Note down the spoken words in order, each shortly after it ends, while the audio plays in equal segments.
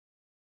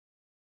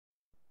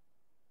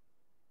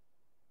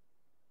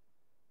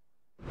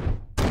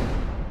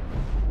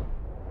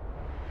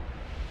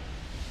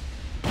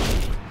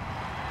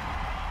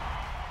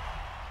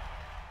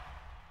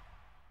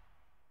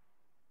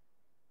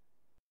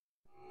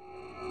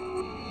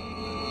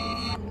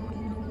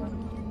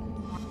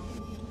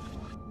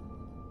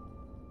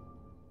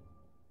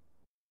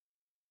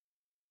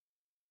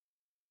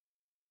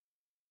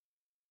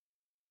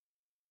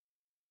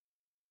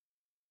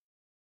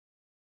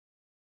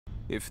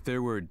If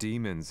there were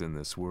demons in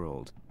this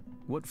world,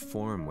 what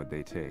form would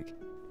they take?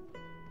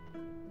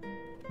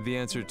 The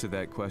answer to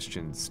that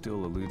question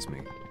still eludes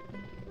me.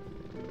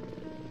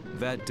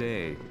 That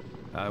day,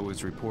 I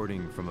was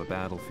reporting from a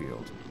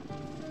battlefield,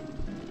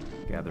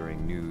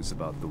 gathering news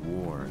about the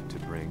war to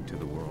bring to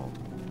the world.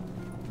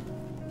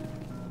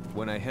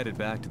 When I headed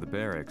back to the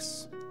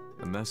barracks,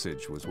 a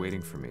message was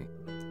waiting for me.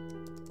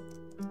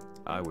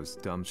 I was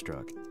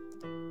dumbstruck.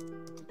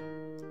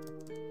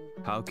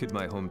 How could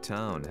my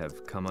hometown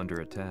have come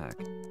under attack?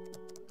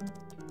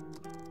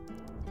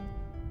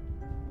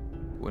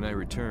 When I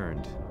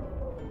returned,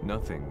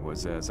 nothing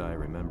was as I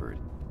remembered.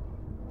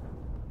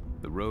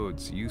 The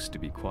roads used to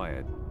be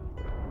quiet,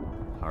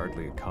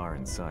 hardly a car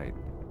in sight.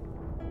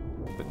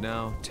 But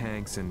now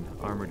tanks and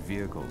armored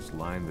vehicles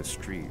line the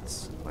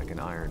streets like an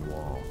iron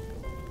wall.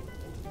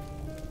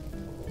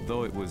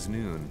 Though it was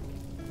noon,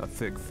 a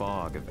thick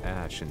fog of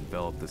ash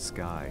enveloped the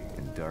sky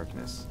in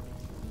darkness.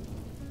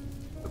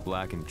 The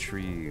blackened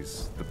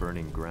trees, the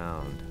burning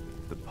ground,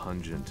 the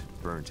pungent,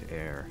 burnt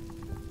air.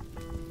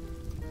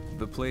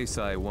 The place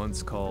I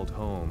once called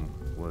home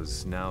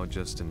was now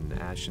just an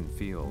ashen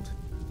field.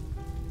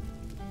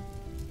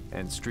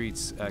 And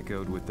streets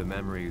echoed with the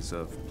memories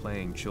of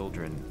playing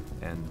children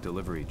and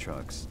delivery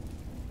trucks.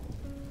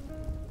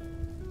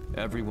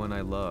 Everyone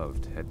I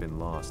loved had been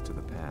lost to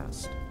the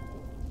past.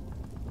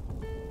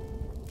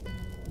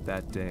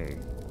 That day,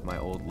 my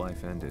old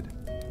life ended,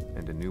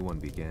 and a new one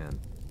began.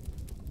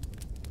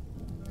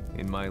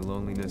 In my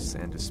loneliness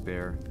and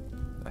despair,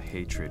 a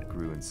hatred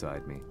grew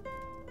inside me.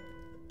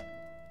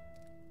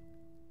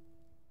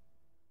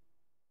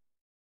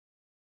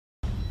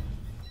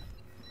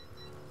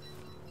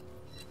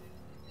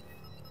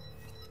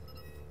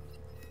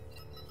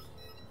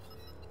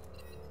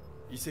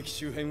遺跡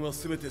周辺は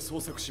全て捜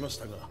索しまし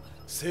たが、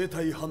生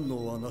体反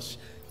応はなし。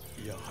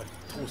やはり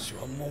当主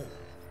はもう。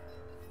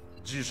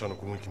G 社の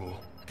攻撃も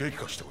激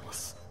化しておりま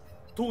す。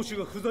当主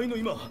が不在の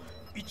今、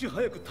いち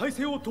早く体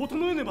制を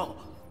整えねば。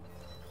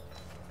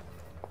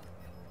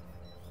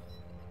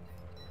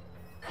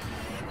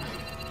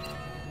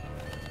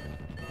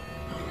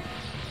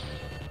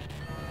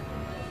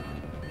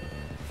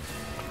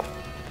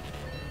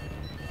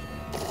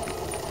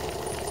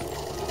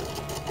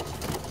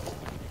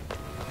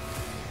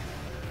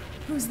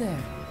Who's there?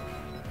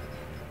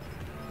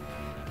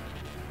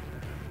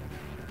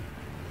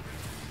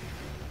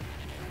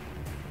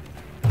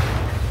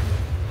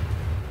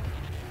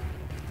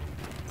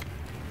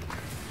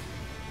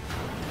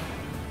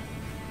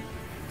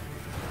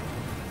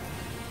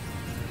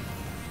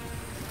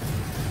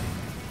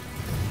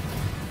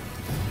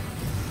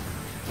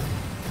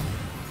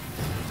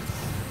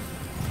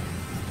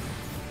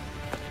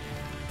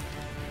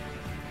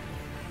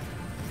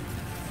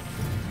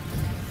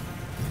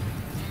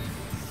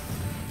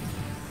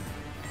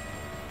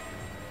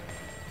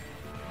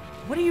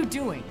 What are you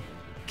doing?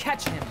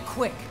 Catch him,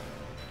 quick!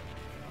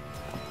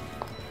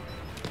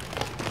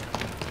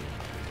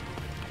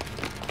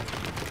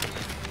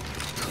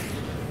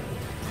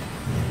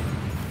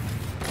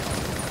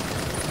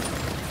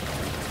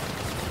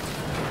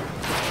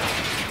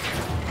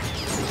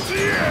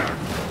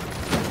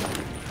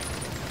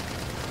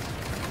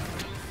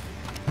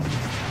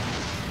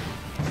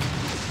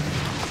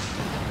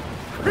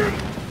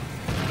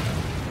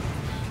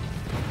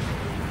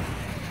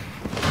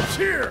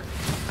 Here!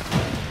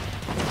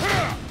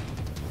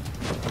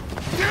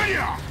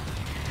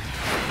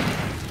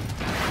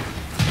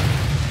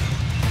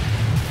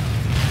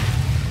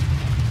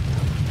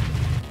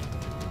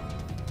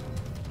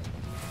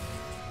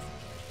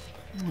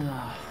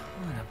 Oh,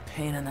 what a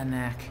pain in the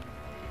neck.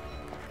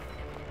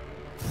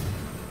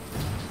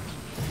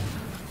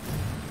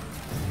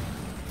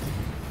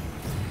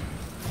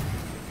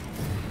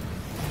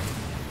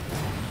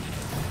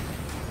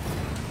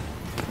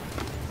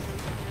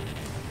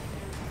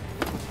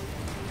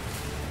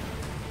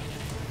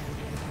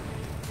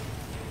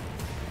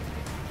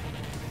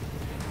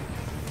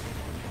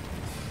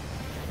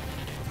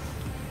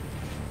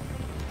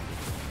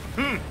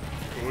 Hmm.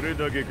 これ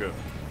だけか。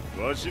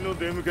わしの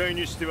出迎え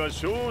にしては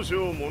少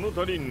々物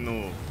足りん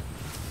の。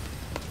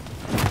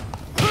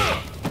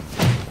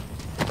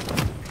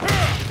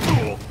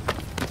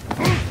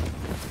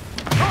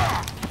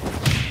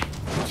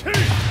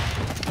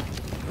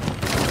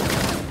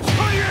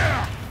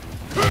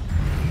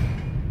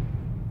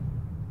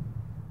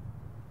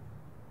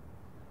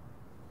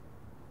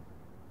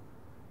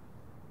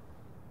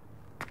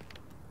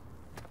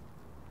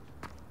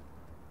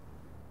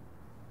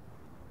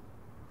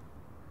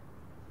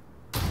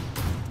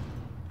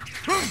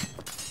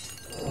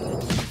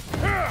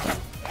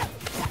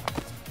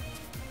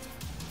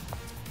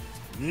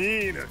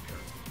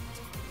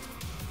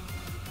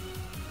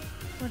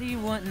What do you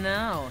want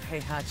now,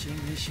 Heihachi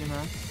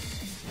Mishima?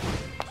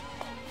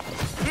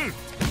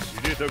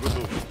 知れたこ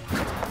と。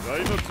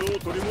財閥を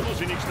取り戻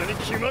しに来たに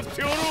決まっ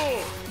ておろう。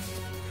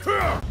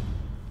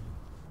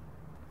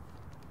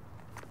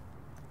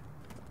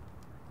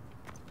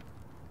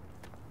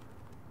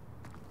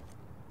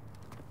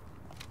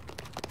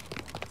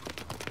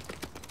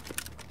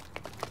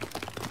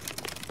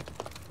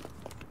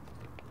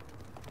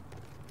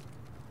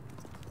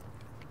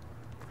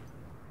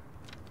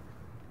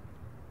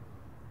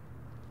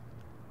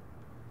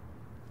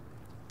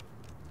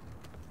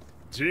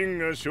陣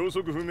が消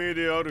息不明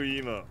である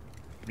今、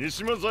三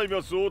島財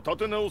閥を立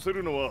て直せ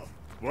るのは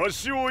わ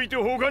しを置いて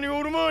他に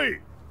おるまい。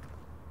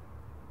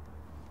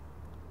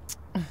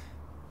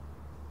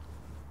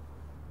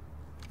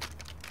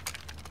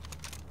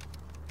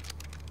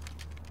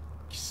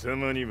貴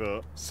様に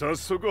は早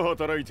速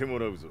働いても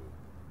らうぞ。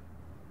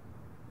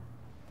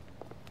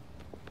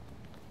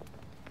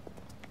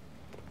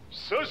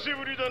久し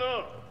ぶりだ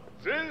な、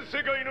全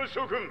世界の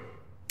諸君。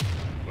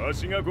わ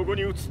しがここ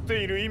に映っ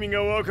ている意味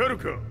がわかる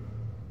か。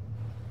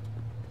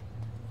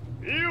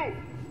いいよ、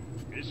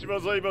三島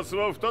財閥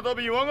は再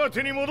び我が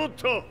手に戻っ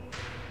た。とい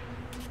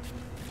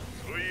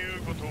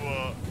うこと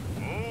は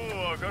も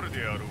うわかる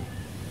であろう。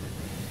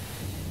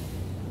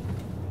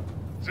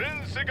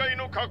全世界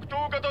の格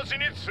闘家たち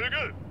に次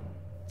ぐ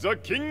ザ・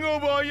キング・オ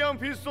ブ・アイアン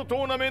フィストト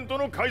ーナメント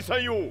の開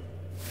催を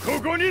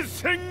ここに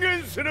宣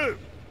言する。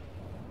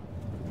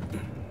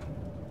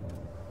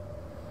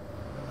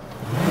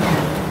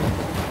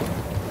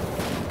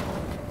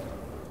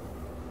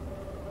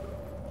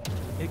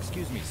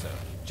Excuse me, sir.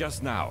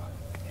 Just now,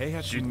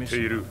 Heihachi Mishima. 知って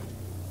いる。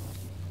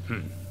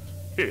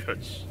平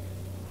八。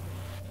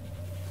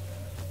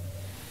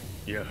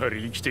やは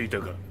り生きていた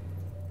か。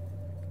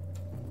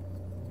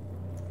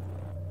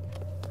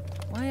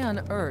Why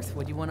on earth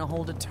would you want to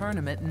hold a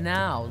tournament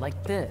now, like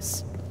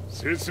this?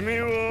 説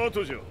明は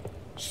後じゃ。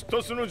出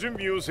立の準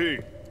備をせい。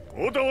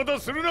おたおた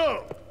するな。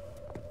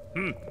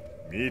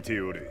見て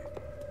おれ。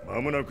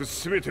間もなく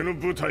全ての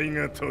部隊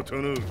が整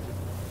う。